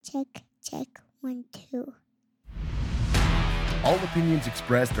Check, check, 1, 2. All opinions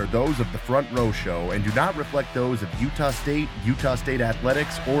expressed are those of the Front Row Show and do not reflect those of Utah State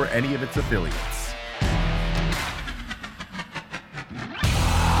Athletics, or any of its affiliates.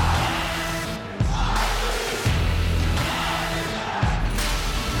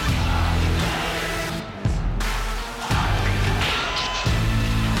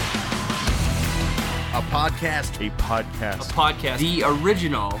 A podcast. The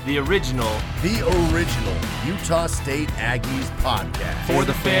original Utah State Aggies podcast. for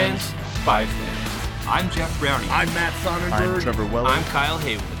the fans, by fans. I'm Jeff Browning. I'm Matt Sonnenberg. I'm Trevor Weller. I'm Kyle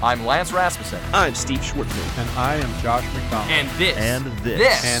Haywood. I'm Lance Rasmussen. I'm Steve Schwartzman. And I am Josh McDonald. And this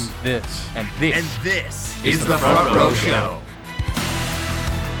And this is the Front Row Show.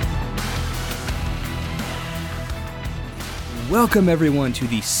 Welcome, everyone, to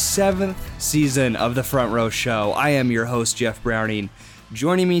the 7th season of the Front Row Show. I am your host, Jeff Browning.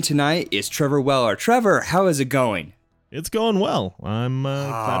 Joining me tonight is Trevor Weller. Trevor, how is it going? It's going well. I'm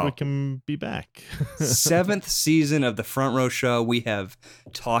glad we can be back. 7th season of the Front Row Show. We have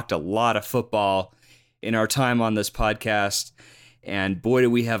talked a lot of football in our time on this podcast, and boy, do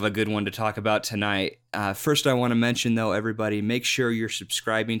we have a good one to talk about tonight. First, I want to mention, though, everybody, make sure you're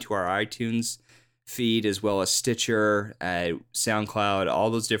subscribing to our iTunes feed, as well as Stitcher, SoundCloud, all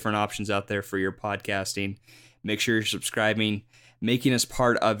those different options out there for your podcasting. Make sure you're subscribing, making us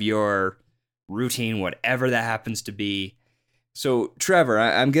part of your routine, whatever that happens to be. So, Trevor,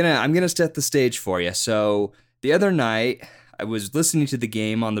 I'm gonna set the stage for you. So, the other night, I was listening to the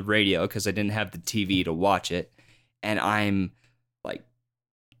game on the radio because I didn't have the TV to watch it, and I'm like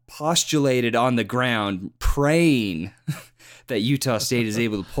postulated on the ground praying that Utah State is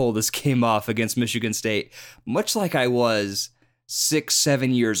able to pull this game off against Michigan State, much like I was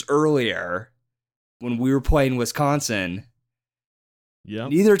 6-7 years earlier when we were playing Wisconsin. Yeah.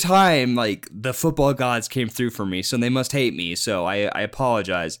 Neither time, like, the football gods came through for me, so they must hate me, so I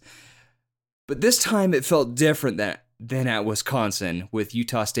apologize. But this time it felt different than at Wisconsin, with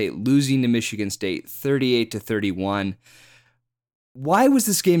Utah State losing to Michigan State 38-31. Why was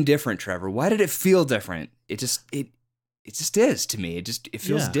this game different, Trevor? Why did it feel different? It just is to me. It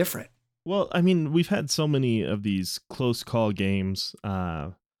feels different. Well, I mean, we've had so many of these close call games,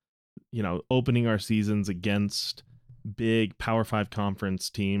 opening our seasons against big Power 5 conference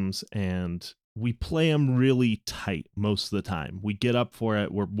teams, and we play them really tight most of the time. We get up for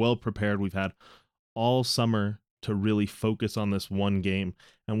it. We're well prepared. We've had all summer to really focus on this one game,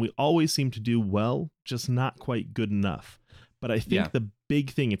 and we always seem to do well, just not quite good enough. But I think the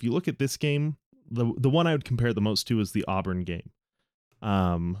big thing, if you look at this game, the one I would compare it the most to is the Auburn game,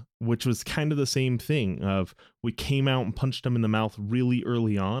 which was kind of the same thing of we came out and punched them in the mouth really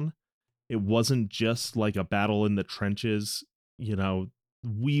early on. It wasn't just like a battle in the trenches.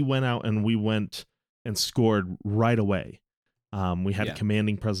 We went out and we went and scored right away. We had a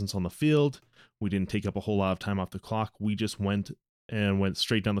commanding presence on the field. We didn't take up a whole lot of time off the clock. We just went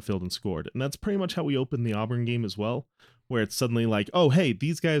straight down the field and scored. And that's pretty much how we opened the Auburn game as well, where it's suddenly like, oh, hey,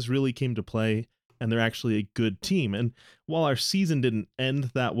 these guys really came to play and they're actually a good team. And while our season didn't end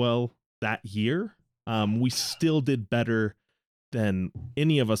that well that year, we still did better than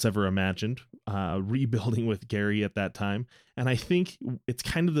any of us ever imagined, rebuilding with Gary at that time. And I think it's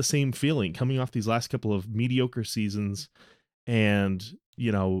kind of the same feeling coming off these last couple of mediocre seasons and,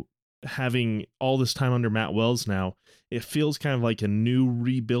 having all this time under Matt Wells now. It feels kind of like a new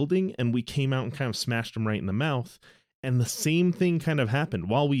rebuilding, and we came out and kind of smashed them right in the mouth. And the same thing kind of happened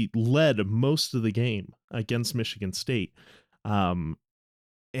while we led most of the game against Michigan State. And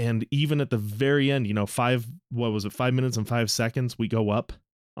even at the very end, 5 minutes and 5 seconds, we go up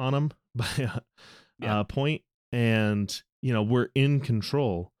on them by a point, and, we're in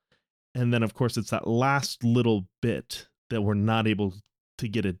control. And then, of course, it's that last little bit that we're not able to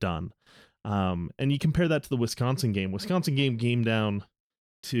get it done. And you compare that to the Wisconsin game. Wisconsin game came down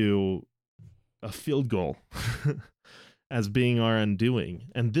to a field goal as being our undoing.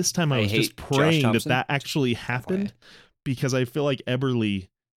 And this time I was just praying that actually happened, because I feel like Eberle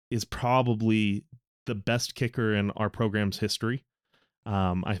is probably the best kicker in our program's history.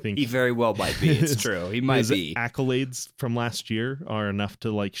 I think he very well might be. It's true. He might be. Accolades from last year are enough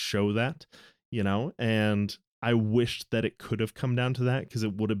to show that, and I wished that it could have come down to that, because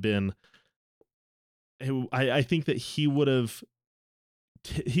it would have been, I think that he would have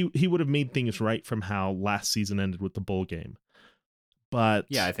made things right from how last season ended with the bowl game. But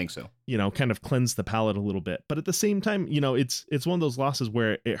yeah, I think so. Kind of cleanse the palate a little bit. But at the same time, it's one of those losses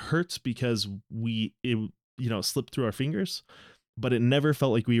where it hurts because it slipped through our fingers, but it never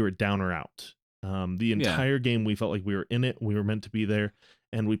felt like we were down or out. The entire game, we felt like we were in it. We were meant to be there.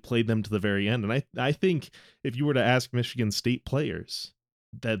 and we played them to the very end. And I think if you were to ask Michigan State players,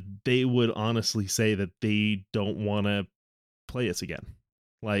 that they would honestly say that they don't want to play us again.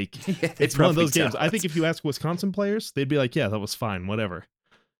 Like, it's one of those games. I think if you ask Wisconsin players, they'd be like, yeah, that was fine, whatever.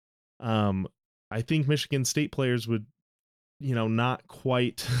 I think Michigan State players would, not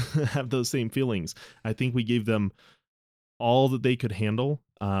quite have those same feelings. I think we gave them all that they could handle.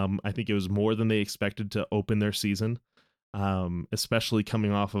 I think it was more than they expected to open their season, especially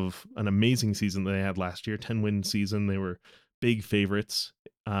coming off of an amazing season that they had last year, 10-win season. They were big favorites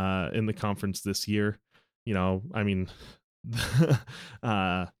in the conference this year. I mean,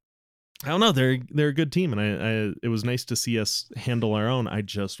 I don't know. They're a good team, and it was nice to see us handle our own. I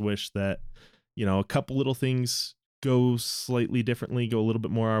just wish that a couple little things go slightly differently, go a little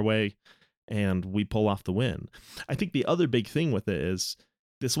bit more our way, and we pull off the win. I think the other big thing with it is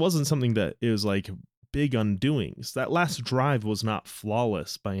this wasn't something that it was like big undoings. That last drive was not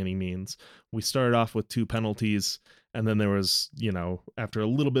flawless by any means. We started off with 2 penalties, and then there was, after a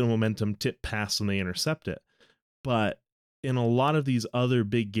little bit of momentum, tip pass and they intercept it. But in a lot of these other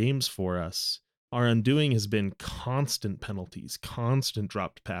big games for us, our undoing has been constant penalties, constant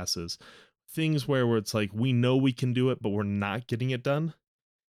dropped passes, things where it's like, we know we can do it, but we're not getting it done.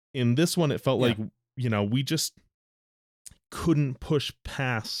 In this one, it felt like, we just couldn't push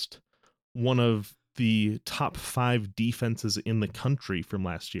past one of the top 5 defenses in the country from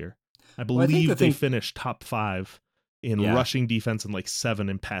last year. I believe they finished top 5 in rushing defense and like 7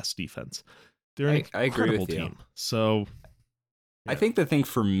 in pass defense. They're an incredible team. So I think the thing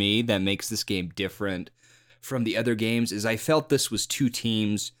for me that makes this game different from the other games is I felt this was 2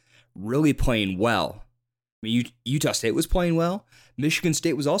 teams really playing well. I mean, Utah State was playing well. Michigan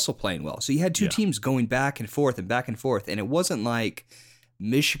State was also playing well. So you had 2 teams going back and forth, and it wasn't like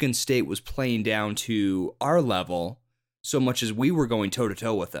Michigan State was playing down to our level so much as we were going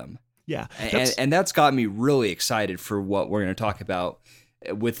toe-to-toe with them. Yeah. And that's got me really excited for what we're going to talk about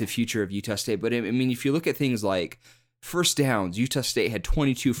with the future of Utah State. But I mean, if you look at things like first downs, Utah State had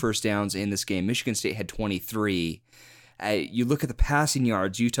 22 first downs in this game. Michigan State had 23. You look at the passing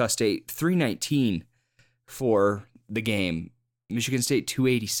yards, Utah State 319 for the game. Michigan State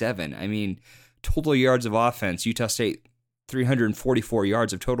 287. I mean, total yards of offense, Utah State 344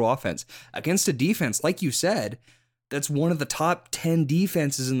 yards of total offense against a defense, like you said, that's one of the top 10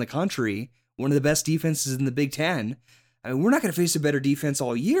 defenses in the country, one of the best defenses in the Big Ten. I mean, we're not going to face a better defense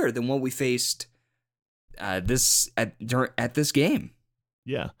all year than what we faced at this game.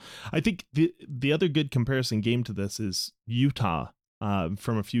 Yeah. I think the other good comparison game to this is Utah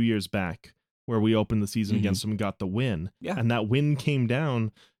from a few years back, where we opened the season against them and got the win. Yeah. And that win came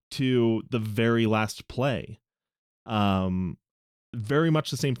down to the very last play. Very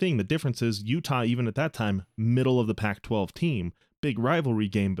much the same thing. The difference is Utah, even at that time, middle of the Pac-12 team, big rivalry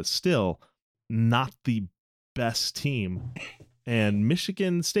game, but still not the best team. And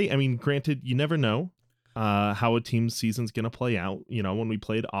Michigan State, I mean, granted, you never know how a team's season's going to play out. When we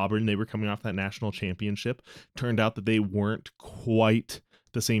played Auburn, they were coming off that national championship. Turned out that they weren't quite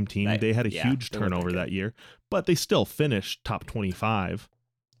the same team. They had a huge turnover that year, but they still finished top 25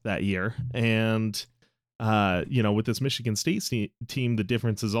 that year. And, with this Michigan State team, the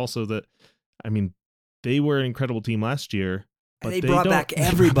difference is also that, I mean, they were an incredible team last year, but they brought back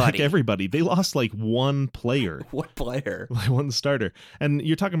everybody. They lost like one player. What player? Like one starter. And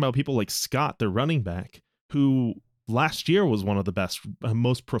you're talking about people like Scott, the running back, who last year was one of the best,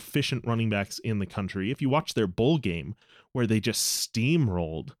 most proficient running backs in the country. If you watch their bowl game where they just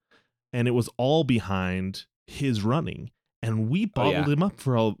steamrolled, and it was all behind his running, and we bottled him up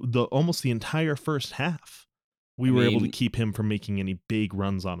for almost the entire first half. We were able to keep him from making any big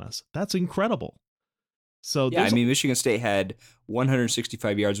runs on us. That's incredible. So Michigan State had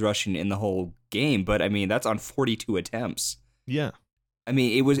 165 yards rushing in the whole game, but I mean, that's on 42 attempts. Yeah. I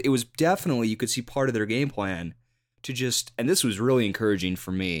mean, it was definitely, you could see part of their game plan to just, and this was really encouraging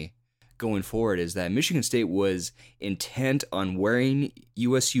for me going forward, is that Michigan State was intent on wearing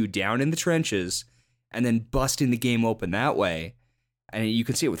USU down in the trenches and then busting the game open that way. And you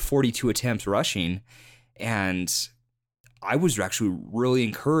can see it with 42 attempts rushing. And I was actually really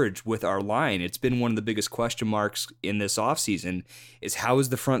encouraged with our line. It's been one of the biggest question marks in this offseason is how is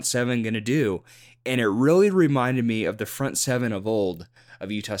the front seven going to do? And it really reminded me of the front seven of old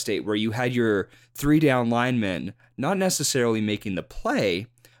of Utah State, where you had your 3 down linemen not necessarily making the play,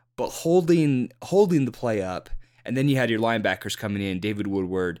 but holding the play up. And then you had your linebackers coming in, David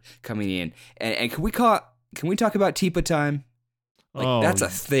Woodward coming in. And can we talk about Tipa time? That's a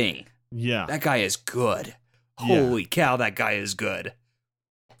thing. Yeah. That guy is good. Holy cow, that guy is good.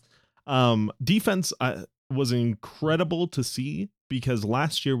 Defense was incredible to see because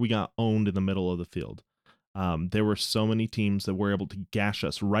last year we got owned in the middle of the field. There were so many teams that were able to gash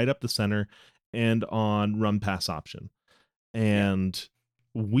us right up the center and on run pass option. And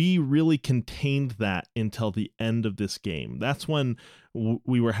we really contained that until the end of this game. That's when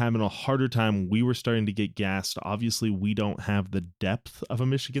we were having a harder time. We were starting to get gassed. Obviously, we don't have the depth of a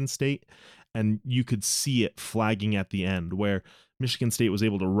Michigan State, and you could see it flagging at the end where Michigan State was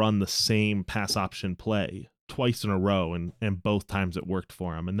able to run the same pass option play twice in a row, and both times it worked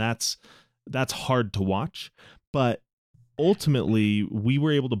for them. And that's hard to watch. But ultimately, we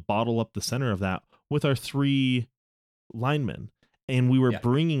were able to bottle up the center of that with our 3 linemen. And we were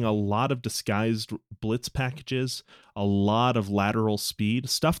bringing a lot of disguised blitz packages, a lot of lateral speed,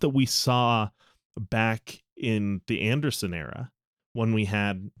 stuff that we saw back in the Anderson era when we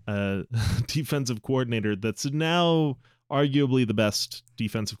had a defensive coordinator that's now arguably the best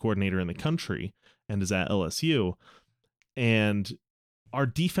defensive coordinator in the country and is at LSU. And our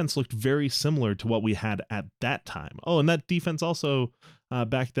defense looked very similar to what we had at that time. Oh, and that defense also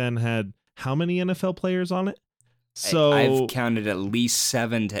back then had how many NFL players on it? So I've counted at least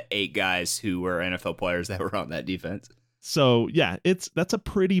 7 to 8 guys who were NFL players that were on that defense. So yeah, that's a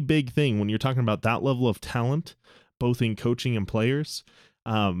pretty big thing when you're talking about that level of talent, both in coaching and players,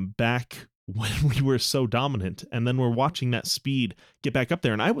 back when we were so dominant. And then we're watching that speed get back up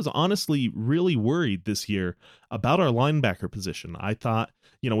there. And I was honestly really worried this year about our linebacker position. I thought,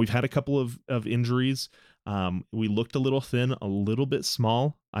 we've had a couple of injuries. We looked a little thin, a little bit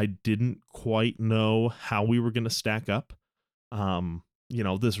small. I didn't quite know how we were going to stack up.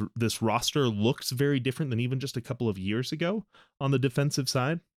 This roster looks very different than even just a couple of years ago on the defensive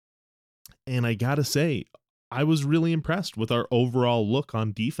side. And I got to say, I was really impressed with our overall look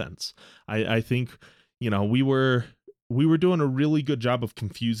on defense. I think, we were doing a really good job of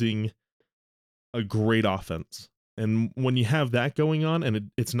confusing a great offense. And when you have that going on,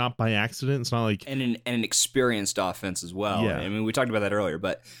 and it's not by accident, it's not like and an experienced offense as well. Yeah. I mean, we talked about that earlier,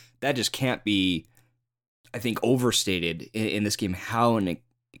 but that just can't be, I think, overstated in this game. How an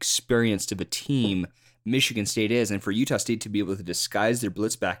experienced of a team Michigan State is, and for Utah State to be able to disguise their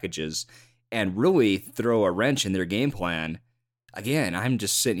blitz packages and really throw a wrench in their game plan. Again, I'm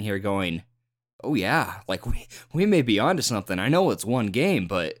just sitting here going, "Oh yeah, like we may be onto something." I know it's one game,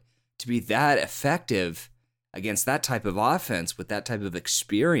 but to be that effective against that type of offense with that type of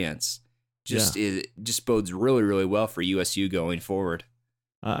experience just bodes really, really well for USU going forward.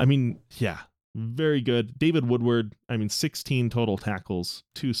 Very good. David Woodward, 16 total tackles,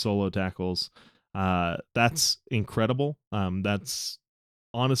 2 solo tackles. That's incredible. That's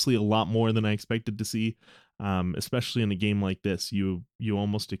honestly a lot more than I expected to see, especially in a game like this. You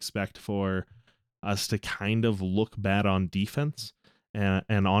almost expect for us to kind of look bad on defense.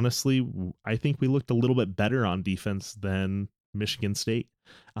 And honestly, I think we looked a little bit better on defense than Michigan State.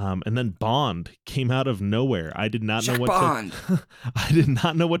 And then Bond came out of nowhere. I did not know I did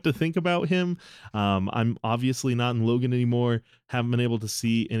not know what to think about him. I'm obviously not in Logan anymore. Haven't been able to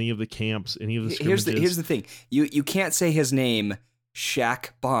see any of the camps, any of the scrimmages. Here's the thing. You can't say his name, Shaq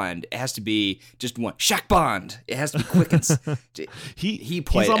Bond. It has to be just one. Shaq Bond. It has to be quick and he's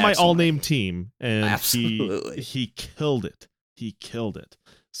played on my excellent. all-name team, and Absolutely. he killed it. He killed it.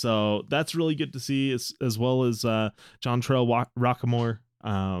 So that's really good to see, as well as John Trell Rockamore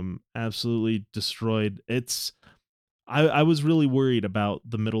absolutely destroyed. I was really worried about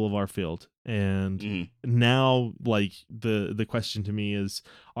the middle of our field, and now like the question to me is,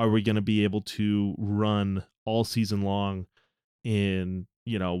 are we going to be able to run all season long in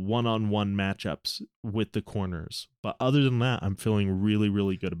one-on-one matchups with the corners? But other than that, I'm feeling really,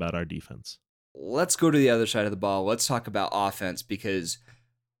 really good about our defense. Let's go to the other side of the ball. Let's talk about offense, because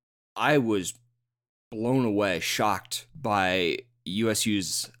I was blown away, shocked by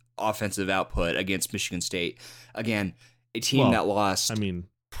USU's offensive output against Michigan State. Again, a team that lost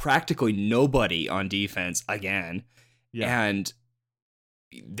practically nobody on defense again. Yeah. And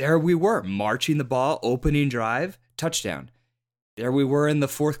there we were, marching the ball, opening drive, touchdown. There we were in the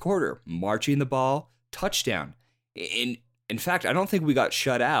fourth quarter, marching the ball, touchdown. In fact, I don't think we got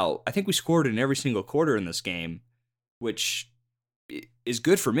shut out. I think we scored in every single quarter in this game, which is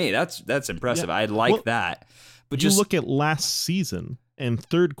good for me. That's impressive. Yeah. I like that. But you look at last season, and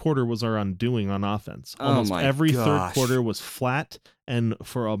third quarter was our undoing on offense. Almost every third quarter was flat, and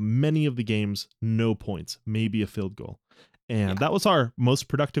for many of the games, no points, maybe a field goal. And that was our most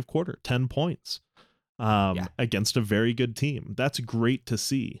productive quarter, 10 points against a very good team. That's great to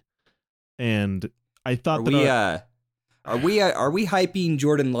see. And I thought Are we hyping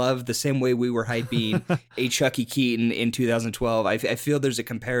Jordan Love the same way we were hyping a Chucky Keaton in 2012? I feel there's a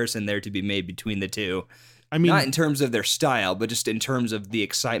comparison there to be made between the two. I mean, not in terms of their style, but just in terms of the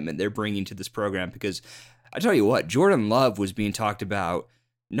excitement they're bringing to this program. Because I tell you what, Jordan Love was being talked about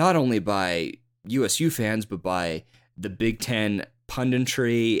not only by USU fans, but by the Big Ten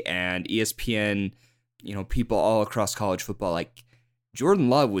punditry and ESPN, people all across college football. Like, Jordan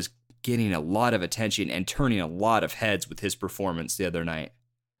Love was getting a lot of attention and turning a lot of heads with his performance the other night.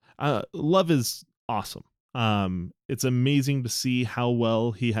 Love is awesome. It's amazing to see how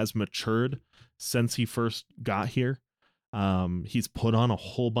well he has matured since he first got here. He's put on a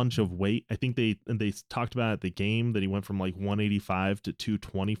whole bunch of weight. I think they talked about at the game that he went from like 185 to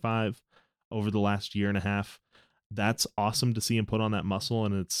 225 over the last year and a half. That's awesome to see him put on that muscle,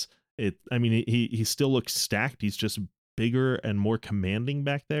 and he still looks stacked. He's just bigger and more commanding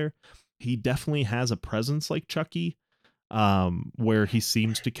back there. He definitely has a presence like Chucky, where he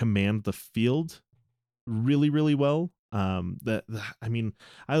seems to command the field really, really well. I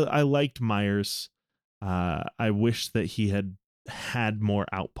liked Myers. I wish that he had more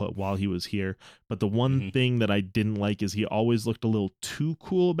output while he was here. But the one thing that I didn't like is he always looked a little too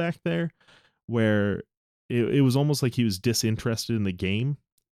cool back there, where it was almost like he was disinterested in the game,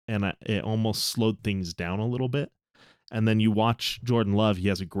 and it almost slowed things down a little bit. And then you watch Jordan Love, he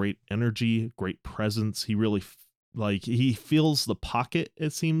has a great energy, great presence. He really he feels the pocket,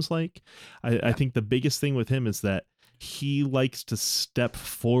 it seems like. I think the biggest thing with him is that he likes to step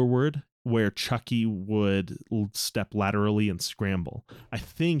forward where Chucky would step laterally and scramble. I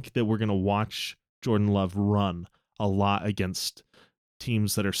think that we're going to watch Jordan Love run a lot against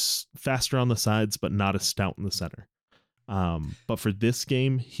teams that are faster on the sides but not as stout in the center. But for this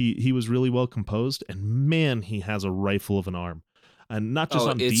game, he was really well composed, and man, he has a rifle of an arm. And not just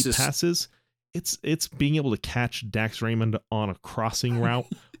on deep passes, it's being able to catch Dax Raymond on a crossing route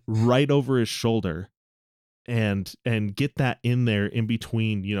right over his shoulder and get that in there in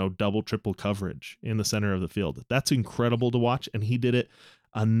between, double, triple coverage in the center of the field. That's incredible to watch, and he did it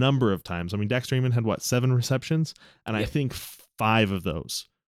a number of times. I mean, Dax Raymond had 7 receptions, and I think 5 of those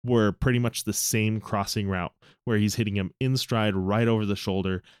were pretty much the same crossing route where he's hitting him in stride right over the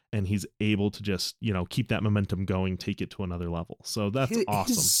shoulder, and he's able to just, keep that momentum going, take it to another level. So that's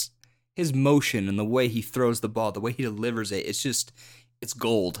awesome. His motion and the way he throws the ball, the way he delivers it, it's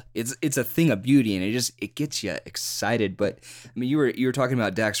gold. It's a thing of beauty, and it gets you excited. But I mean, you were talking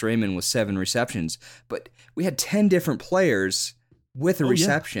about Dax Raymond with 7 receptions, but we had 10 different players with a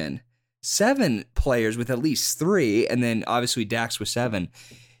reception. Yeah. 7 players with at least 3, and then obviously Dax with 7.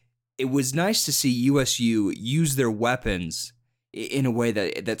 It was nice to see USU use their weapons in a way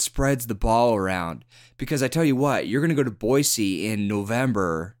that spreads the ball around. Because I tell you what, you're going to go to Boise in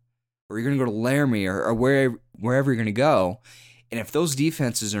November, or you're going to go to Laramie, or wherever you're going to go, and if those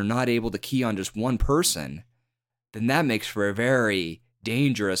defenses are not able to key on just one person, then that makes for a very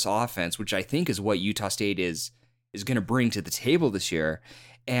dangerous offense, which I think is what Utah State is going to bring to the table this year.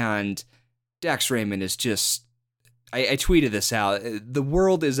 And Dax Raymond is just... I tweeted this out. The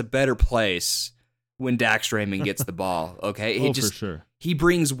world is a better place when Dax Raymond gets the ball, okay? For sure. He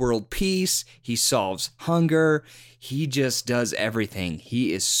brings world peace. He solves hunger. He just does everything.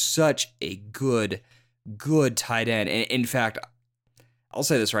 He is such a good tight end. And in fact, I'll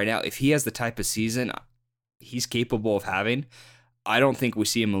say this right now. If he has the type of season he's capable of having, I don't think we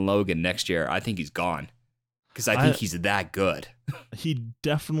see him in Logan next year. I think he's gone. Because I think he's that good. He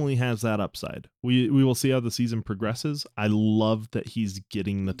definitely has that upside. We will see how the season progresses. I love that he's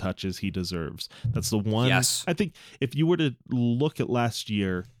getting the touches he deserves. That's the one. Yes. I think if you were to look at last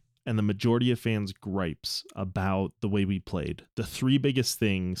year and the majority of fans' gripes about the way we played, the 3 biggest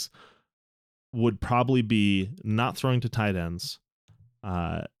things would probably be not throwing to tight ends,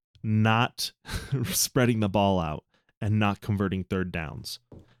 not spreading the ball out, and not converting third downs.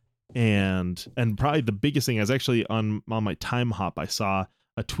 And probably the biggest thing, I was actually on my time hop, I saw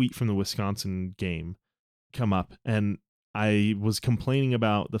a tweet from the Wisconsin game come up, and I was complaining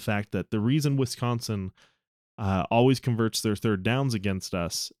about the fact that the reason Wisconsin always converts their third downs against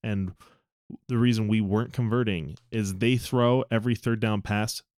us, and the reason we weren't converting, is they throw every third down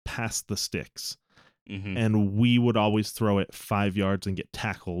pass past the sticks. Mm-hmm. And we would always throw it 5 yards and get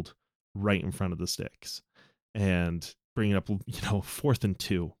tackled right in front of the sticks. And bringing up, 4th and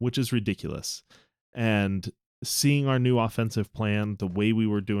 2, which is ridiculous. And seeing our new offensive plan, the way we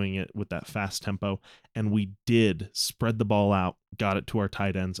were doing it with that fast tempo, and we did spread the ball out, got it to our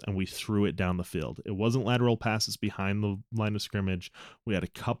tight ends, and we threw it down the field. It wasn't lateral passes behind the line of scrimmage. We had a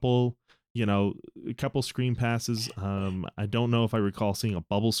couple screen passes. I don't know if I recall seeing a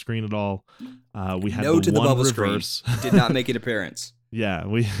bubble screen at all. We had the bubble reverse. Screen. Did not make an appearance. Yeah,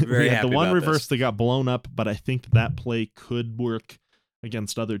 we had the one reverse that got blown up, but I think that play could work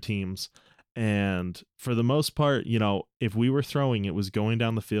against other teams. And for the most part, if we were throwing, it was going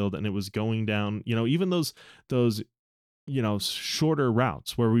down the field, and it was going down, even those shorter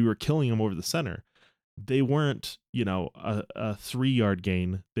routes where we were killing them over the center. They weren't, a 3-yard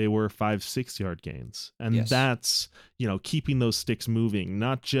gain. They were 5-6 yard gains. And Yes. that's, keeping those sticks moving,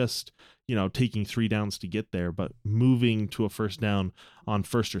 not just, taking 3 downs to get there, but moving to a first down on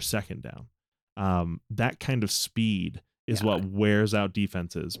first or second down. That kind of speed is what wears out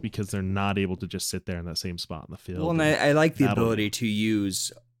defenses, because they're not able to just sit there in that same spot in the field. Well, and I like the that'll- ability to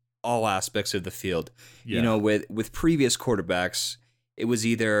use all aspects of the field. Yeah. With previous quarterbacks, it was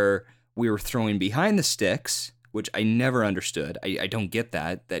either we were throwing behind the sticks, which I never understood. I don't get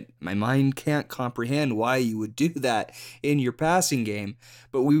that my mind can't comprehend why you would do that in your passing game,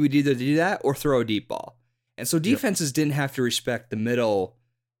 but we would either do that or throw a deep ball. And so defenses didn't have to respect the middle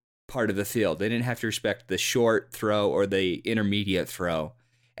part of the field. They didn't have to respect the short throw or the intermediate throw.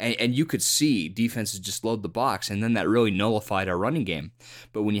 And you could see defenses just load the box, and then that really nullified our running game.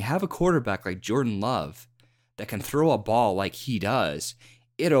 But when you have a quarterback like Jordan Love that can throw a ball like he does,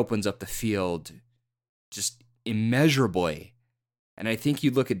 it opens up the field just immeasurably. And I think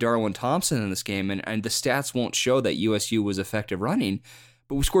you look at Darwin Thompson in this game, and the stats won't show that USU was effective running,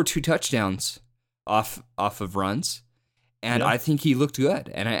 but we scored 2 touchdowns off of runs. And I think he looked good.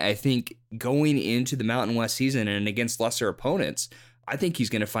 And I think going into the Mountain West season and against lesser opponents, I think he's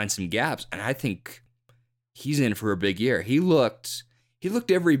going to find some gaps. And I think he's in for a big year. He looked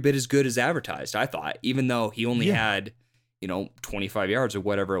every bit as good as advertised, I thought, even though he only had, 25 yards or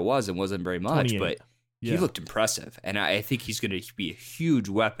whatever it was. It wasn't very much, 28. but he looked impressive. And I think he's going to be a huge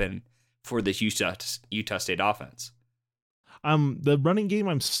weapon for this Utah State offense. The running game,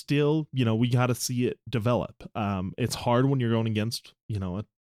 I'm still, we got to see it develop. It's hard when you're going against, a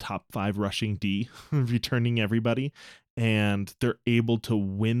top 5 rushing D, returning everybody, and they're able to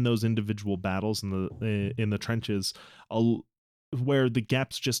win those individual battles in the trenches, where the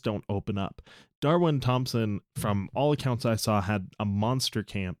gaps just don't open up. Darwin Thompson, from all accounts I saw, had a monster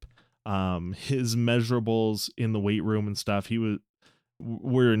camp. His measurables in the weight room and stuff,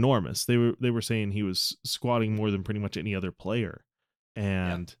 were enormous. They were saying he was squatting more than pretty much any other player.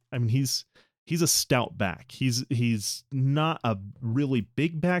 And I mean, he's a stout back. He's not a really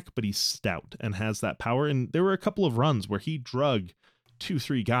big back, but he's stout and has that power. And there were a couple of runs where he drug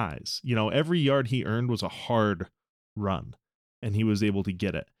 2-3 guys. Every yard he earned was a hard run, and he was able to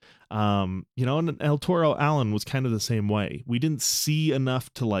get it. And El Toro Allen was kind of the same way. We didn't see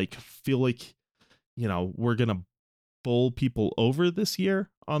enough to feel like, we're going to bowl people over this year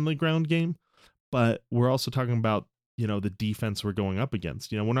on the ground game, but we're also talking about, the defense we're going up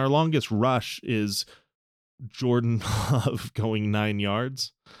against. When our longest rush is Jordan Love going 9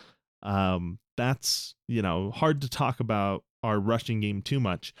 yards, that's, hard to talk about our rushing game too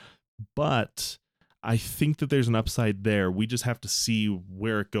much, but I think that there's an upside there. We just have to see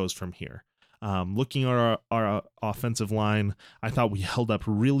where it goes from here. Looking at our offensive line, I thought we held up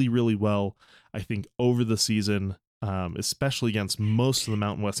really, really well. I think over the season, especially against most of the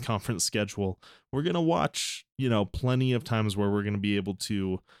Mountain West Conference schedule, we're going to watch, plenty of times where we're going to be able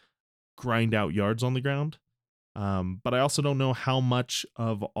to grind out yards on the ground. But I also don't know how much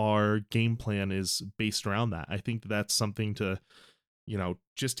of our game plan is based around that. I think that's something to,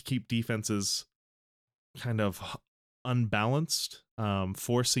 just to keep defenses kind of unbalanced,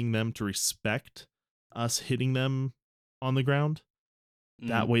 forcing them to respect us hitting them on the ground.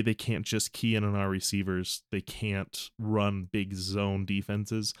 That way they can't just key in on our receivers. They can't run big zone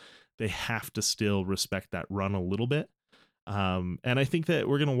defenses. They have to still respect that run a little bit. And I think that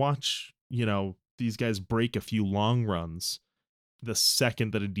we're going to watch, these guys break a few long runs the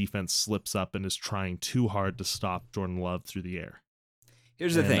second that a defense slips up and is trying too hard to stop Jordan Love through the air.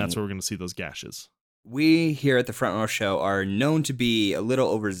 Here's the thing. That's where we're going to see those gashes. We here at the Front Row Show are known to be a little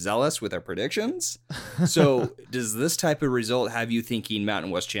overzealous with our predictions. So does this type of result have you thinking Mountain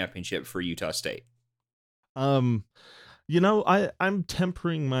West Championship for Utah State? I'm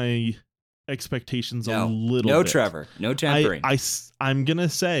tempering my expectations a little bit. No, Trevor. No tempering. I'm going to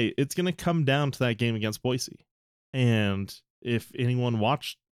say it's going to come down to that game against Boise. And if anyone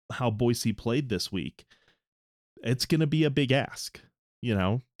watched how Boise played this week, it's going to be a big ask.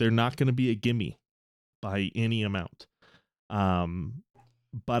 They're not going to be a gimme by any amount.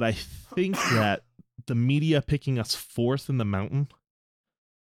 But I think that the media picking us 4th in the mountain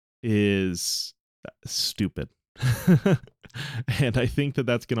is stupid. And I think that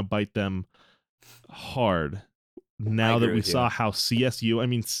that's going to bite them hard now that we saw how CSU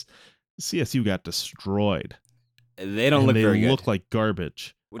got destroyed. They don't look very good. They look like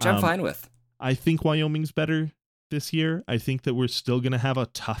garbage. Which I'm fine with. I think Wyoming's better this year. I think that we're still going to have a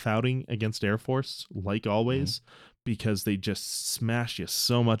tough outing against Air Force, like always, because they just smash you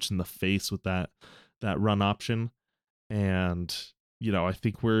so much in the face with that run option. And, I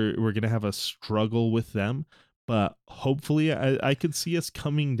think we're going to have a struggle with them. But hopefully I could see us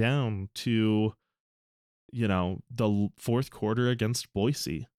coming down to, the fourth quarter against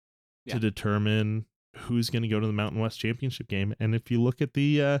Boise to determine who's going to go to the Mountain West Championship game. And if you look at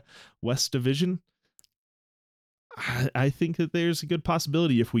the West Division, I think that there's a good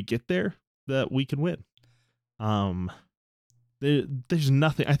possibility if we get there that we can win. There's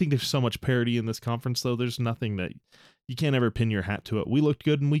nothing. I think there's so much parity in this conference, though. There's nothing that you can't ever pin your hat to it. We looked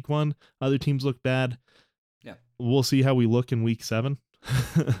good in week 1. Other teams look bad. Yeah. We'll see how we look in week 7.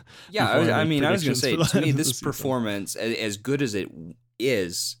 Yeah. I was going to say, to me, this performance, as good as it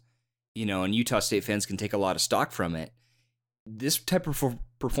is, and Utah State fans can take a lot of stock from it, this type of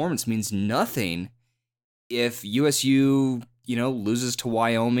performance means nothing if USU, loses to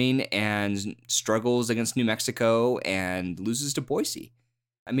Wyoming and struggles against New Mexico and loses to Boise.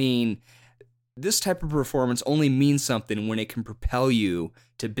 I mean, this type of performance only means something when it can propel you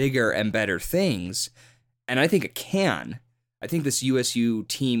to bigger and better things. And I think it can. I think this USU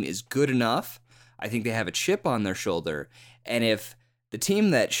team is good enough. I think they have a chip on their shoulder. And if the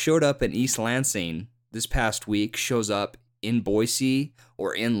team that showed up in East Lansing this past week shows up in Boise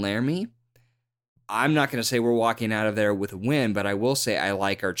or in Laramie, I'm not going to say we're walking out of there with a win, but I will say I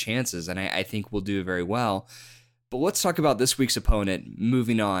like our chances, and I think we'll do very well. But let's talk about this week's opponent.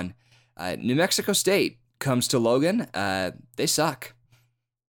 Moving on. New Mexico State comes to Logan. They suck.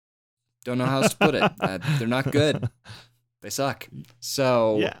 Don't know how else to put it. They're not good. They suck.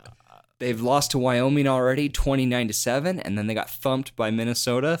 So they've lost to Wyoming already, 29-7, and then they got thumped by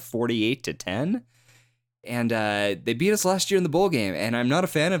Minnesota, 48-10. And they beat us last year in the bowl game, and I'm not a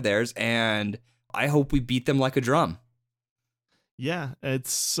fan of theirs, and I hope we beat them like a drum. Yeah,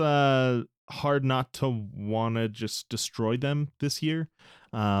 it's hard not to want to just destroy them this year.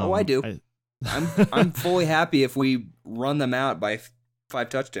 I do. I'm fully happy if we run them out by 5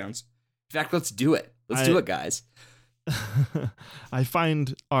 touchdowns. In fact, let's do it. Let's do it, guys. I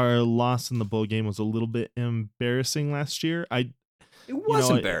find our loss in the bowl game was a little bit embarrassing last year. It was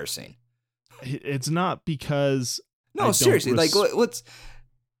embarrassing. It's not because seriously, let's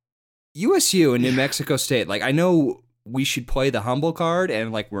USU and New Mexico State. Like, I know we should play the humble card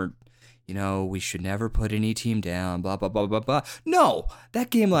and we should never put any team down, blah, blah, blah, blah, blah. No, that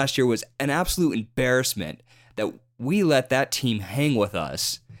game last year was an absolute embarrassment that we let that team hang with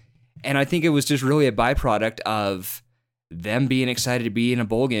us. And I think it was just really a byproduct of them being excited to be in a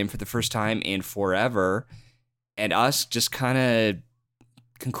bowl game for the first time in forever and us just kind of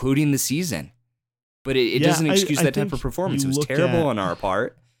concluding the season. But it doesn't excuse that type of performance. It was terrible on our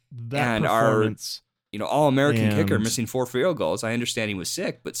part. And our All-American kicker missing 4 field goals. I understand he was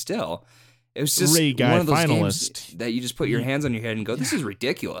sick, but still, it was just one of those games that you just put your hands on your head and go, "This is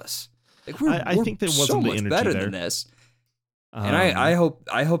ridiculous." Like I think there wasn't so the much energy better there. than this. And I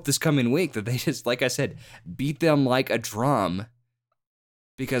hope this coming week that they just, like I said, beat them like a drum,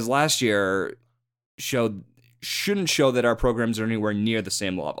 because last year shouldn't show that our programs are anywhere near the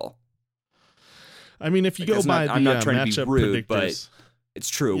same level. I mean, if you go by I'm not trying to matchup be rude, predictors, but it's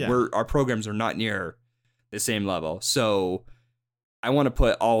true. Yeah. Our programs are not near the same level. So I want to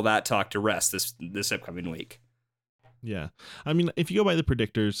put all that talk to rest this upcoming week. Yeah. I mean, if you go by the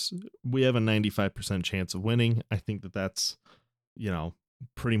predictors, we have a 95% chance of winning. I think that that's,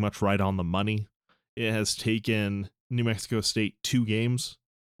 pretty much right on the money. It has taken New Mexico State 2 games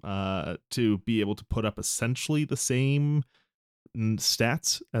to be able to put up essentially the same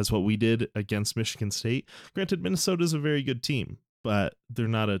stats as what we did against Michigan State. Granted, Minnesota is a very good team, but they're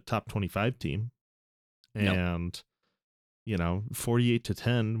not a top 25 team. And,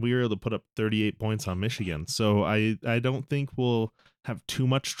 48-10, we were able to put up 38 points on Michigan. So I don't think we'll have too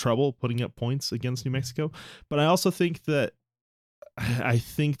much trouble putting up points against New Mexico. But I also think that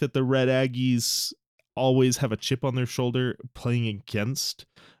the Red Aggies always have a chip on their shoulder playing against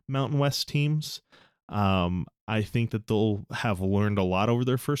Mountain West teams. I think that they'll have learned a lot over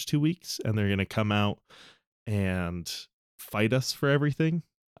their first 2 weeks, and they're going to come out and fight us for everything.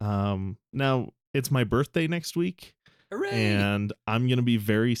 Now, it's my birthday next week. Hooray! And I'm going to be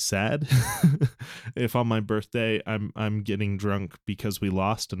very sad if on my birthday I'm getting drunk because we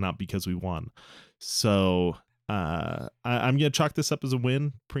lost and not because we won. So I'm going to chalk this up as a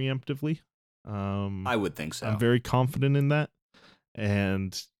win preemptively. I would think so. I'm very confident in that.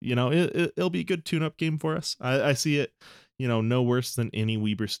 And, it'll be a good tune-up game for us. I see it, no worse than any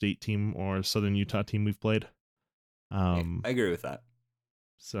Weber State team or Southern Utah team we've played. I agree with that.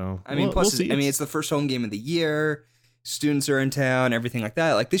 So I mean, we'll plus, see. it's the first home game of the year. Students are in town, everything like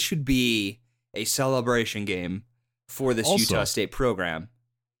that. Like, this should be a celebration game for this Also, Utah State program.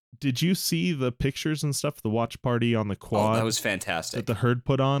 Did you see the pictures and stuff? The watch party on the quad Oh, that was fantastic. that the herd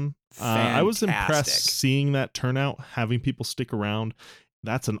put on. I was impressed seeing that turnout, having people stick around.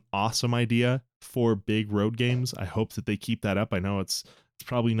 That's an awesome idea for big road games. I hope that they keep that up. I know it's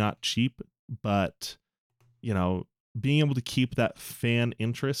probably not cheap, but being able to keep that fan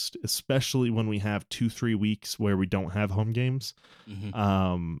interest, especially when we have 2-3 weeks where we don't have home games,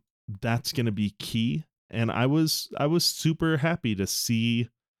 that's going to be key. And I was super happy to see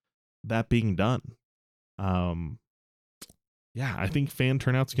that being done. I think fan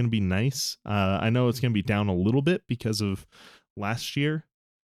turnout's going to be nice. I know it's going to be down a little bit because of last year.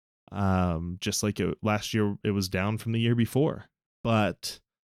 Just like last year it was down from the year before, but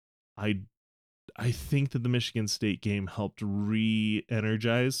I think that the Michigan State game helped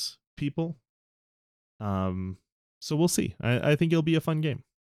re-energize people. So we'll see. I think it'll be a fun game.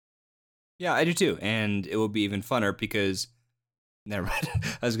 Yeah, I do too. And it will be even funner because, never mind.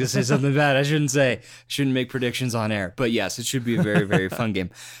 I was going to say something bad. I shouldn't make predictions on air. But yes, it should be a very, very fun game.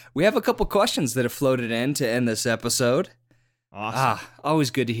 We have a couple questions that have floated in to end this episode. Awesome. Always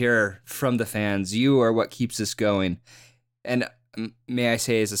good to hear from the fans. You are what keeps us going. And may I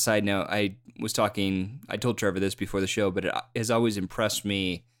say, as a side note, I told Trevor this before the show, but it has always impressed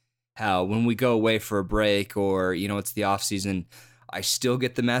me how when we go away for a break or, it's the off season, I still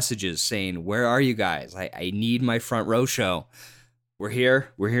get the messages saying, "Where are you guys? I need my front row show. We're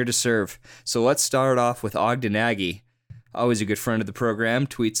here to serve." So let's start off with Ogden Aggie. Always a good friend of the program,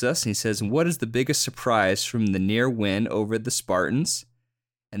 tweets us, and he says, "What is the biggest surprise from the near win over the Spartans?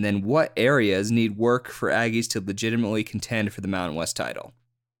 And then what areas need work for Aggies to legitimately contend for the Mountain West title?"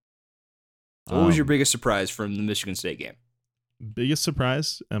 So what was your biggest surprise from the Michigan State game? Biggest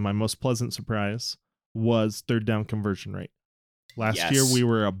surprise and my most pleasant surprise was third down conversion rate. Last year we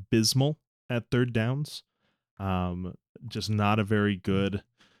were abysmal at third downs. Just not very good,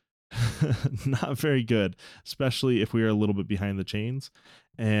 especially if we were a little bit behind the chains.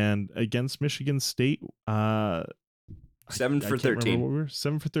 And against Michigan State, 7 for 13.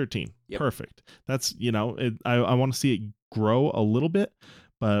 7 for 13. Yep. Perfect. That's, I want to see it grow a little bit.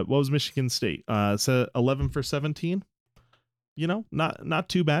 But what was Michigan State? So 11 for 17. Not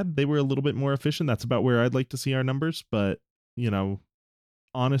too bad. They were a little bit more efficient. That's about where I'd like to see our numbers. But,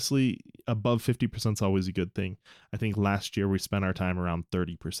 honestly, above 50% is always a good thing. I think last year we spent our time around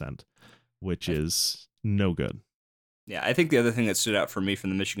 30%, which is no good. Yeah, I think the other thing that stood out for me from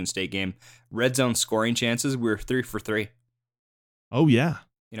the Michigan State game, red zone scoring chances, we were 3 for 3. Oh, yeah.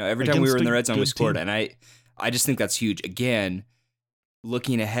 Every time we were in the red zone, we scored. Team. And I just think that's huge. Again,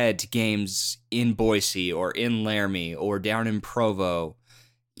 looking ahead to games in Boise or in Laramie or down in Provo,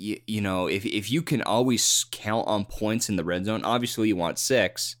 if you can always count on points in the red zone, obviously you want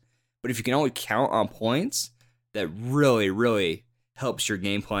 6, but if you can always count on points, that really, really helps your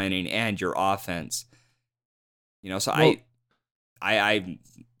game planning and your offense. So I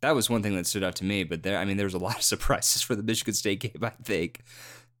that was one thing that stood out to me, but there was a lot of surprises for the Michigan State game, I think.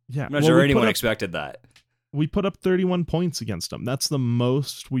 Yeah. I'm not sure anyone expected that. We put up 31 points against them. That's the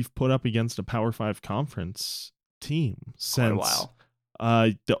most we've put up against a Power 5 conference team since quite a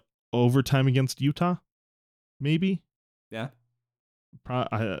while. The overtime against Utah, maybe. Yeah.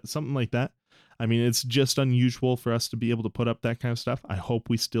 Something like that. It's just unusual for us to be able to put up that kind of stuff. I hope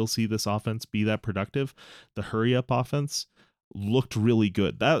we still see this offense be that productive. The hurry up offense looked really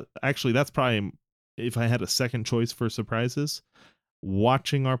good. That's probably, if I had a second choice for surprises,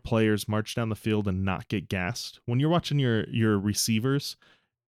 watching our players march down the field and not get gassed. When you're watching your receivers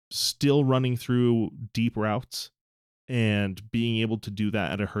still running through deep routes and being able to do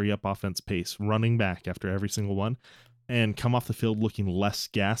that at a hurry up offense pace, running back after every single one, and come off the field looking less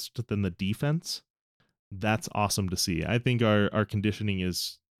gassed than the defense, that's awesome to see. I think our conditioning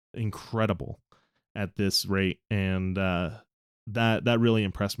is incredible at this rate, and that really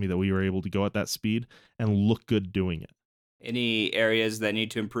impressed me that we were able to go at that speed and look good doing it. Any areas that need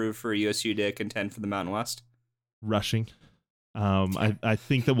to improve for USU to contend for the Mountain West? Rushing. I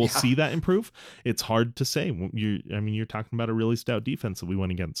think that we'll see that improve. It's hard to say. You're talking about a really stout defense that we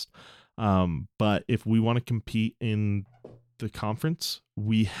went against. But if we want to compete in the conference,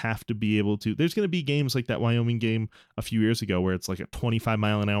 we have to be able to. There's going to be games like that Wyoming game a few years ago where it's like a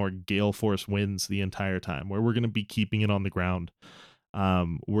 25-mile-an-hour gale force winds the entire time, where we're going to be keeping it on the ground.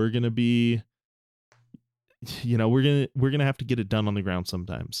 We're going to be, we're going to have to get it done on the ground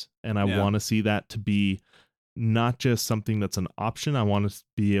sometimes. And I want to see that to be not just something that's an option. I want to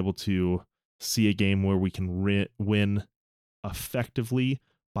be able to see a game where we can win effectively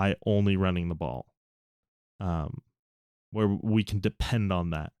by only running the ball, where we can depend on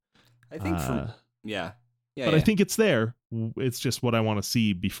that. I think yeah. But I think it's there. It's just what I want to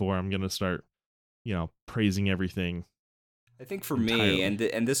see before I'm going to start, praising everything. I think for entirely. me,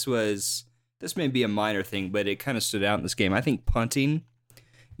 and this may be a minor thing, but it kind of stood out in this game. I think punting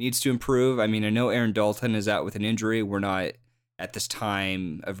needs to improve. I mean, I know Aaron Dalton is out with an injury. We're not, at this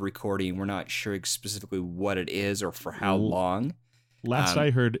time of recording, we're not sure specifically what it is or for how long. Last I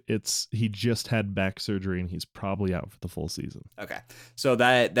heard, he just had back surgery and he's probably out for the full season. Okay. So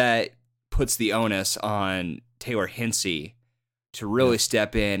that puts the onus on Taylor Hinsey to really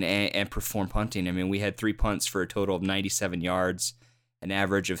step in and perform punting. I mean, we had 3 punts for a total of 97 yards, an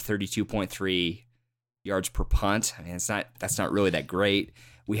average of 32.3 yards per punt. I mean, that's not really that great.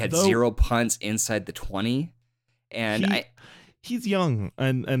 We had 0 punts inside the 20. And he's young,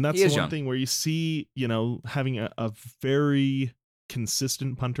 and that's the one thing where you see, having a very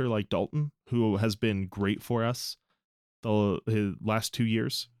consistent punter like Dalton, who has been great for us his last 2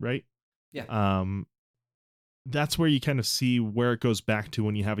 years, right? Yeah. That's where you kind of see where it goes back to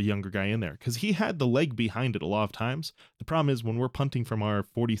when you have a younger guy in there, because he had the leg behind it a lot of times. The problem is when we're punting from our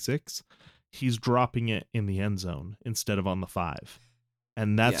 46, he's dropping it in the end zone instead of on the 5.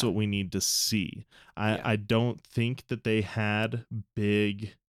 And that's what we need to see. I don't think that they had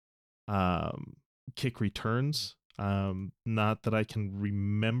big kick returns. Not that I can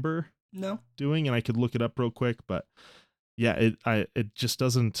remember doing, and I could look it up real quick, but it just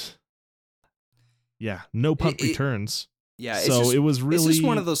doesn't. Yeah, no punt returns. Yeah, so it was really. It's just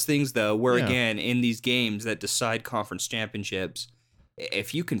one of those things, though, where again, in these games that decide conference championships,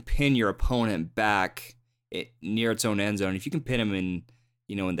 if you can pin your opponent back near its own end zone, if you can pin him in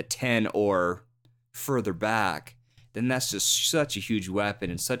the 10 or further back, then that's just such a huge weapon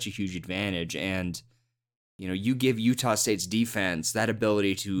and such a huge advantage. And you give Utah State's defense that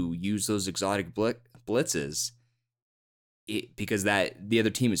ability to use those exotic blitzes, because the other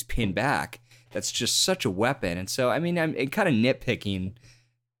team is pinned back. That's just such a weapon. And so, I mean, I'm kind of nitpicking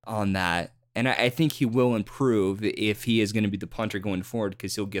on that. And I think he will improve if he is going to be the punter going forward,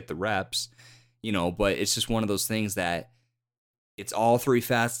 because he'll get the reps, but it's just one of those things that it's all 3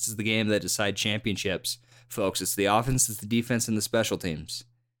 facets of the game that decide championships, folks. It's the offense, it's the defense, and the special teams.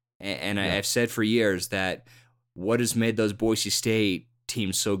 And I've said for years that what has made those Boise State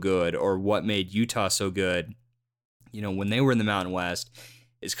teams so good, or what made Utah so good, when they were in the Mountain West,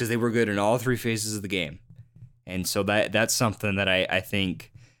 is because they were good in all 3 phases of the game. And so that's something that I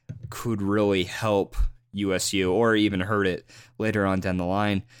think could really help USU, or even hurt it later on down the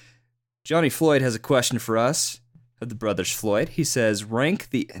line. Johnny Floyd has a question for us, of the brothers Floyd. He says,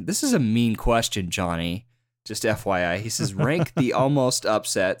 this is a mean question, Johnny, just FYI. He says, rank the almost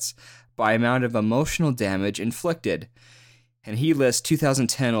upsets by amount of emotional damage inflicted. And he lists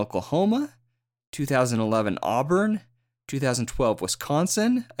 2010 Oklahoma, 2011 Auburn, 2012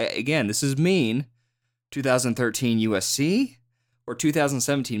 Wisconsin. Again, this is mean. 2013 USC, or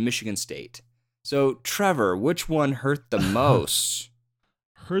 2017 Michigan State. So, Trevor, which one hurt the most?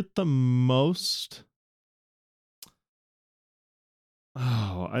 Hurt the most?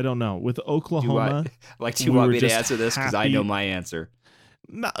 Oh, I don't know. With Oklahoma, do you want me to answer this? Because I know my answer.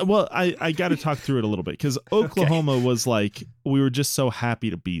 No, well, I got to talk through it a little bit, because Oklahoma was like, we were just so happy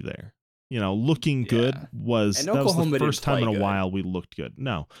to be there. Looking good was the first time in a while we looked good.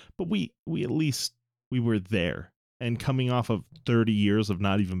 No, but we at least we were there, and coming off of 30 years of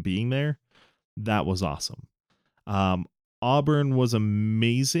not even being there, that was awesome. Auburn was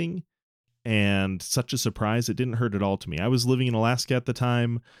amazing. And such a surprise, it didn't hurt at all to me. I was living in Alaska at the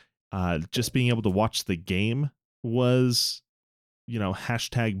time. Just being able to watch the game was,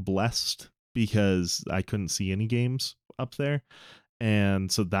 #blessed, because I couldn't see any games up there.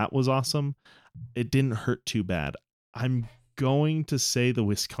 And so that was awesome. It didn't hurt too bad. I'm going to say the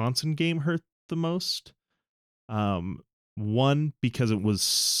Wisconsin game hurt the most. One, because it was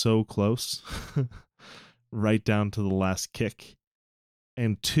so close, right down to the last kick.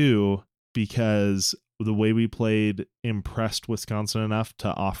 And 2, because the way we played impressed Wisconsin enough to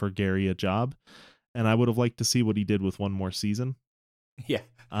offer Gary a job, and I would have liked to see what he did with one more season. Yeah.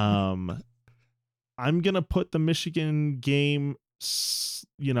 I'm gonna put the Michigan game,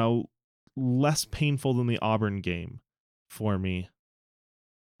 less painful than the Auburn game for me.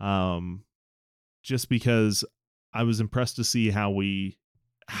 Just because I was impressed to see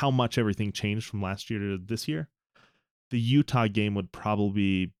how much everything changed from last year to this year. The Utah game would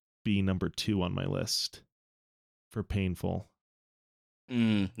probably be number 2 on my list for painful.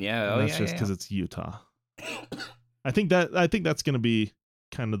 That's just because it's Utah. I think that's going to be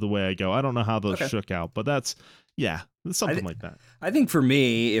kind of the way I go. I don't know how those shook out, but that's Something like that. I think for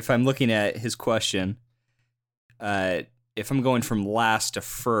me, if I'm looking at his question, if I'm going from last to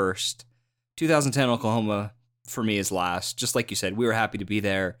first, 2010 Oklahoma for me is last. Just like you said, we were happy to be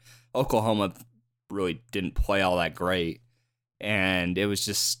there. Oklahoma really didn't play all that great. And it was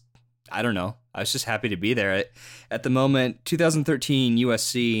just, I don't know. I was just happy to be there. At the moment, 2013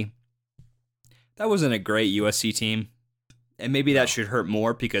 USC, that wasn't a great USC team. And maybe that should hurt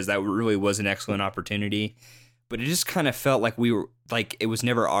more because that really was an excellent opportunity. But it just kind of felt like it was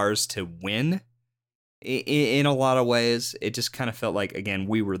never ours to win in a lot of ways. It just kind of felt like, again,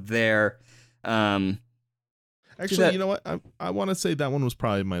 we were there. Actually, you know what? I want to say that one was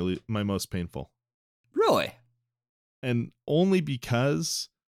probably my most painful. Really? And only because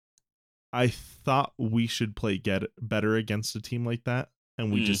I thought we should play better against a team like that,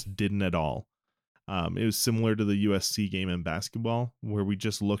 and we just didn't at all. It was similar to the USC game in basketball, where we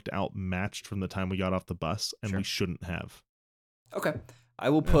just looked outmatched from the time we got off the bus, and we shouldn't have. Okay, I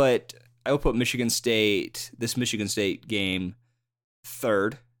will put Michigan State, this Michigan State game,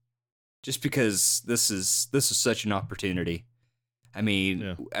 third, just because this is such an opportunity. I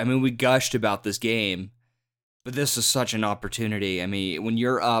mean, we gushed about this game, but this is such an opportunity. I mean, when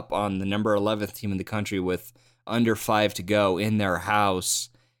you're up on the number 11th team in the country with under 5 to go in their house,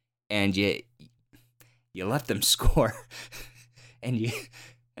 and you let them score, and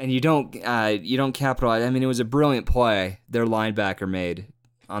you don't capitalize. I mean, it was a brilliant play their linebacker made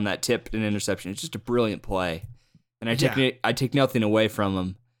on that tip and interception. It's just a brilliant play, and I take nothing away from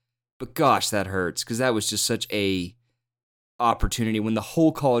him, but gosh, that hurts because that was just such a opportunity when the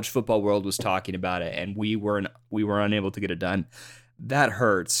whole college football world was talking about it, and we were unable to get it done. That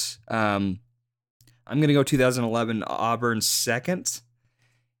hurts. I'm gonna go 2011 Auburn second,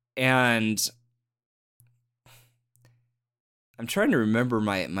 and I'm trying to remember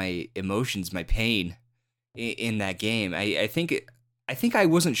my emotions, my pain in that game. I think I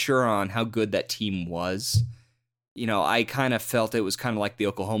wasn't sure on how good that team was. You know, I kind of felt it was kind of like the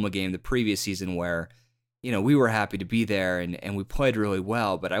Oklahoma game the previous season where, you know, we were happy to be there and we played really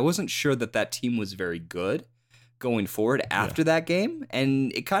well, but I wasn't sure that team was very good going forward after that game,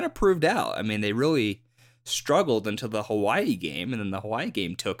 and it kind of proved out. I mean, they really struggled until the Hawaii game, and then the Hawaii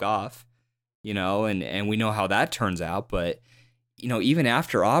game took off, you know, and we know how that turns out, but you know, even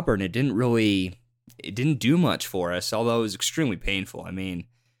after Auburn, it didn't do much for us, although it was extremely painful. I mean,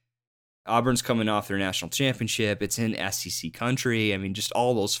 Auburn's coming off their national championship. It's in SEC country. I mean, just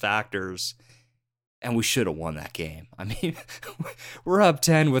all those factors. And we should have won that game. I mean, we're up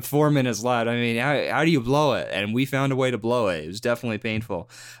 10 with 4 minutes left. I mean, how do you blow it? And we found a way to blow it. It was definitely painful.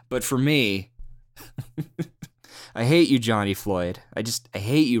 But for me, I hate you, Johnny Floyd. I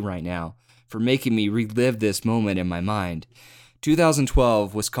hate you right now for making me relive this moment in my mind.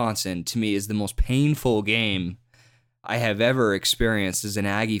 2012 Wisconsin, to me, is the most painful game I have ever experienced as an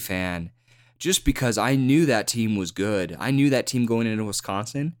Aggie fan, just because I knew that team was good. I knew that team going into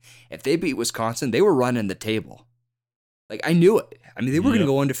Wisconsin. If they beat Wisconsin, they were running the table. Like, I knew it. I mean, they were going to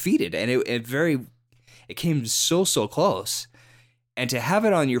go undefeated, and it came so close. And to have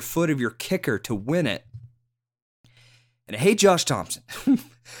it on your foot of your kicker to win it, and I hate Josh Thompson.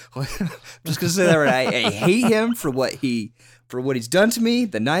 I'm just going to say that right. I hate him for what he's done to me,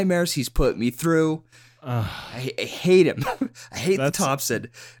 the nightmares he's put me through. I hate him. I hate the Thompson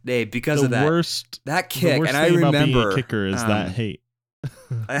name because of that. That kick, the worst and I thing remember about being a kicker is that hate.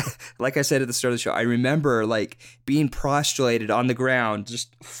 Like I said at the start of the show, I remember like being prostrated on the ground,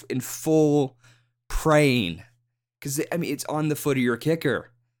 just in full praying, because I mean it's on the foot of your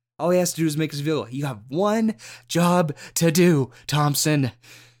kicker. All he has to do is make his field goal. You have one job to do, Thompson.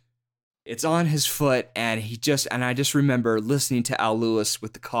 It's on his foot, and I just remember listening to Al Lewis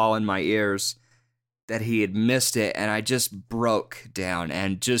with the call in my ears that he had missed it, and I just broke down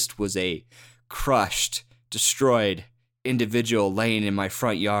and just was a crushed, destroyed individual laying in my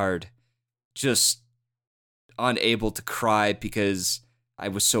front yard, just unable to cry because I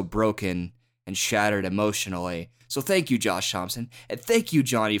was so broken and shattered emotionally. So thank you, Josh Thompson, and thank you,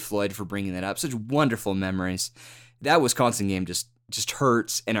 Johnny Floyd, for bringing that up. Such wonderful memories. That Wisconsin game just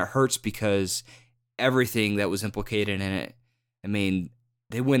hurts, and it hurts because everything that was implicated in it. I mean,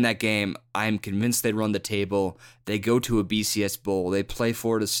 they win that game. I'm convinced they'd run the table. They go to a BCS Bowl. They play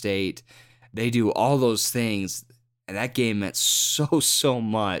Florida State. They do all those things, and that game meant so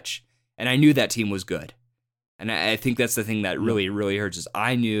much. And I knew that team was good. And I think that's the thing that really hurts is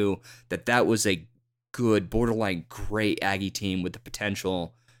I knew that was a good, borderline great Aggie team with the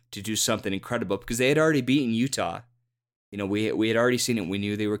potential to do something incredible because they had already beaten Utah. You know, we had already seen it. We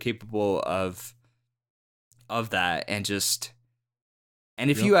knew they were capable of that, and just And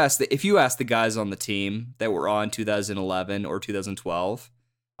if you ask the guys on the team that were on 2011 or 2012,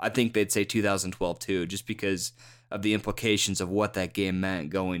 I think they'd say 2012 too, just because of the implications of what that game meant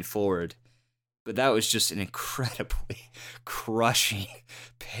going forward. But that was just an incredibly crushing,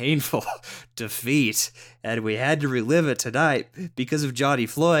 painful defeat, and we had to relive it tonight because of Johnny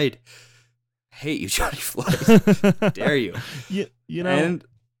Floyd. Hate you, Johnny Floyd. Dare you? You know, and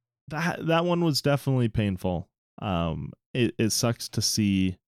that one was definitely painful. It sucks to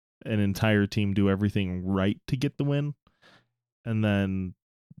see an entire team do everything right to get the win and then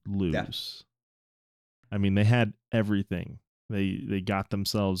lose. Yeah. I mean, they had everything. They got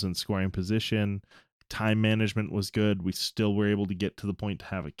themselves in scoring position. Time management was good. We still were able to get to the point to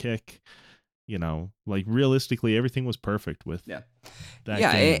have a kick. You know, like realistically, everything was perfect with that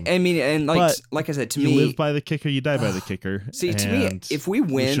game. I mean, and like I said, to me, you live by the kicker, you die by the kicker. See, to me, if we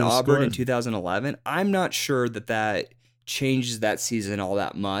win Auburn in 2011, I'm not sure that changes that season all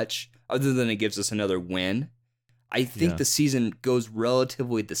that much, other than it gives us another win. I think the season goes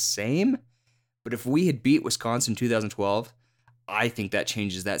relatively the same, but if we had beat Wisconsin in 2012, I think that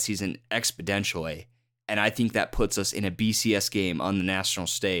changes that season exponentially, and I think that puts us in a BCS game on the national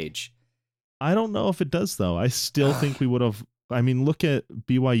stage. I don't know if it does, though. I still think we would have. I mean, look at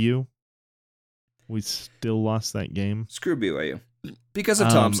BYU. We still lost that game. Screw BYU. Because of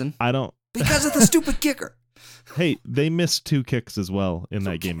Thompson. Because of the stupid kicker. Hey, they missed 2 kicks as well in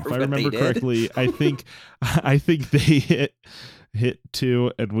that game. If I remember correctly, I think they hit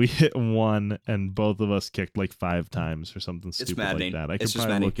 2 and we hit 1, and both of us kicked like 5 times or something stupid like that. I could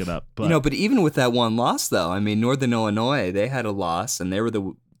probably look it up. But but even with that one loss, though, I mean, Northern Illinois, they had a loss, and they were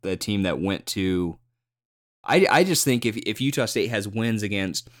the team that went to. I just think if Utah State has wins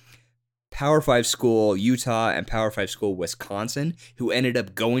against Power 5 school Utah and Power 5 school Wisconsin, who ended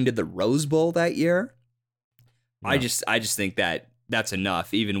up going to the Rose Bowl that year, I just think that that's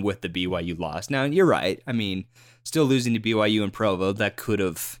enough, even with the BYU loss. Now, you're right. I mean, still losing to BYU and Provo, that could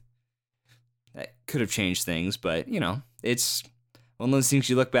have changed things. But it's one of those things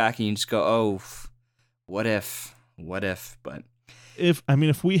you look back and you just go, "Oh, what if?" But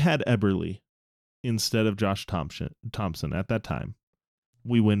if we had Eberle instead of Josh Thompson at that time,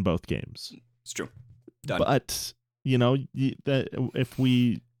 we win both games. It's true. Done. But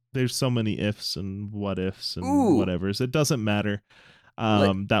there's so many ifs and what ifs and whatevers. It doesn't matter.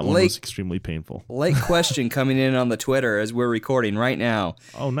 That one was extremely painful. Late question coming in on the Twitter as we're recording right now.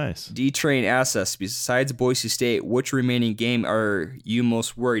 Oh, nice. D-Train asks us, besides Boise State, which remaining game are you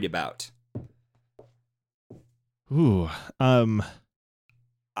most worried about? Ooh,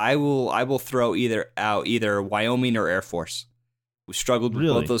 I will throw either Wyoming or Air Force. We struggled with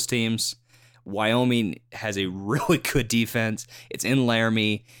both those teams. Wyoming has a really good defense. It's in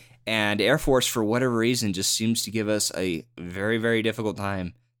Laramie, and Air Force, for whatever reason, just seems to give us a very, very difficult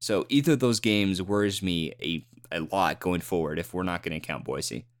time. So either of those games worries me a lot going forward if we're not going to count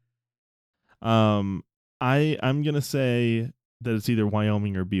Boise. I'm going to say that it's either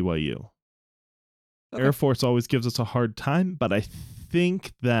Wyoming or BYU. Okay. Air Force always gives us a hard time, but I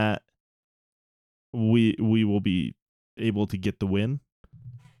think that we will be able to get the win.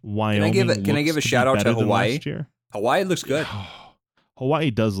 Wyoming Can I give a shout out to Hawaii? Hawaii looks good.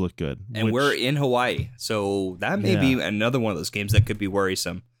 Hawaii does look good. And we're in Hawaii, so that may be another one of those games that could be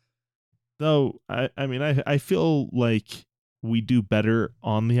worrisome. Though, I feel like we do better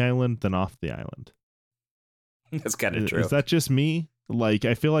on the island than off the island. That's kind of true. Is that just me? Like,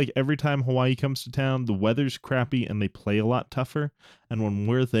 I feel like every time Hawaii comes to town, the weather's crappy and they play a lot tougher. And when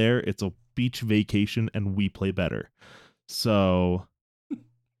we're there, it's a beach vacation and we play better. So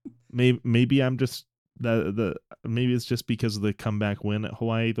maybe I'm just maybe it's just because of the comeback win at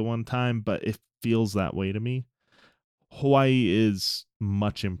Hawaii the one time, but it feels that way to me. Hawaii is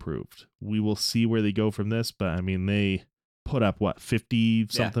much improved. We will see where they go from this, but I mean, they put up 50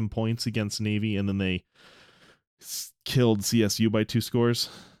 something points against Navy, and then they killed CSU by 2 scores.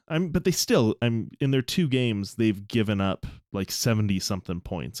 But they still, in their 2 games, they've given up like 70 something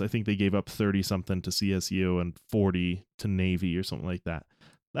points. I think they gave up 30 something to CSU and 40 to Navy or something like that.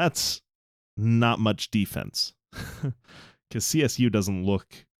 That's not much defense, because CSU doesn't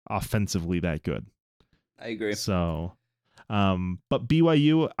look offensively that good. I agree. So, but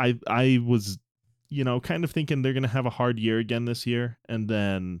BYU, I was, kind of thinking they're going to have a hard year again this year, and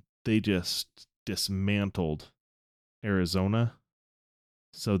then they just dismantled Arizona.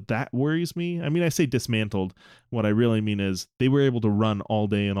 So that worries me. I mean, I say dismantled. What I really mean is they were able to run all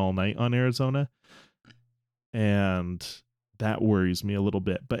day and all night on Arizona, and that worries me a little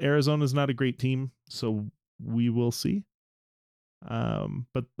bit. But Arizona's not a great team, so we will see.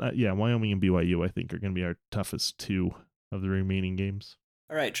 But Wyoming and BYU, I think, are going to be our toughest 2 of the remaining games.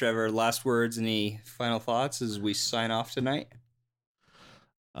 All right, Trevor, last words, any final thoughts as we sign off tonight?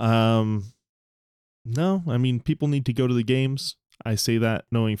 No, I mean, people need to go to the games. I say that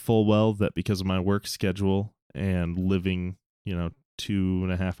knowing full well that because of my work schedule and living,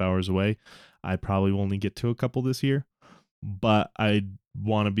 2.5 hours away, I probably will only get to a couple this year. But I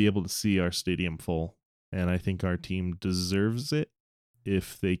want to be able to see our stadium full, and I think our team deserves it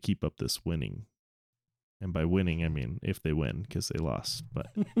if they keep up this winning. And by winning, I mean if they win, because they lost.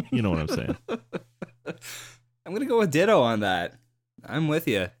 But you know what I'm saying. I'm going to go with ditto on that. I'm with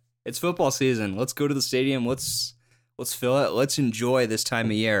you. It's football season. Let's go to the stadium. Let's fill it. Let's enjoy this time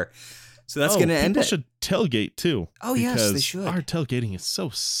of year. So that's going to end it. People should tailgate too. Oh, yes, they should. Our tailgating is so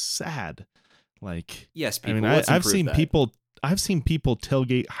sad. Like, yes, people. I mean, I've seen people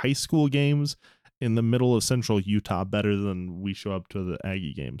tailgate high school games in the middle of central Utah better than we show up to the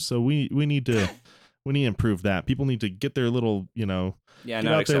Aggie games. So we need to improve that. People need to get their little, get out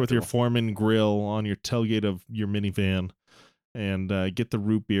there with your Foreman grill on your tailgate of your minivan and get the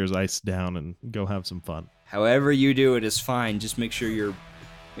root beers iced down and go have some fun. However you do it is fine. Just make sure you're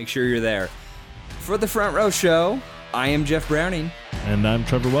there. For the Front Row Show, I am Jeff Browning. And I'm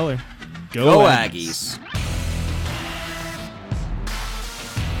Trevor Weller. Go Aggies.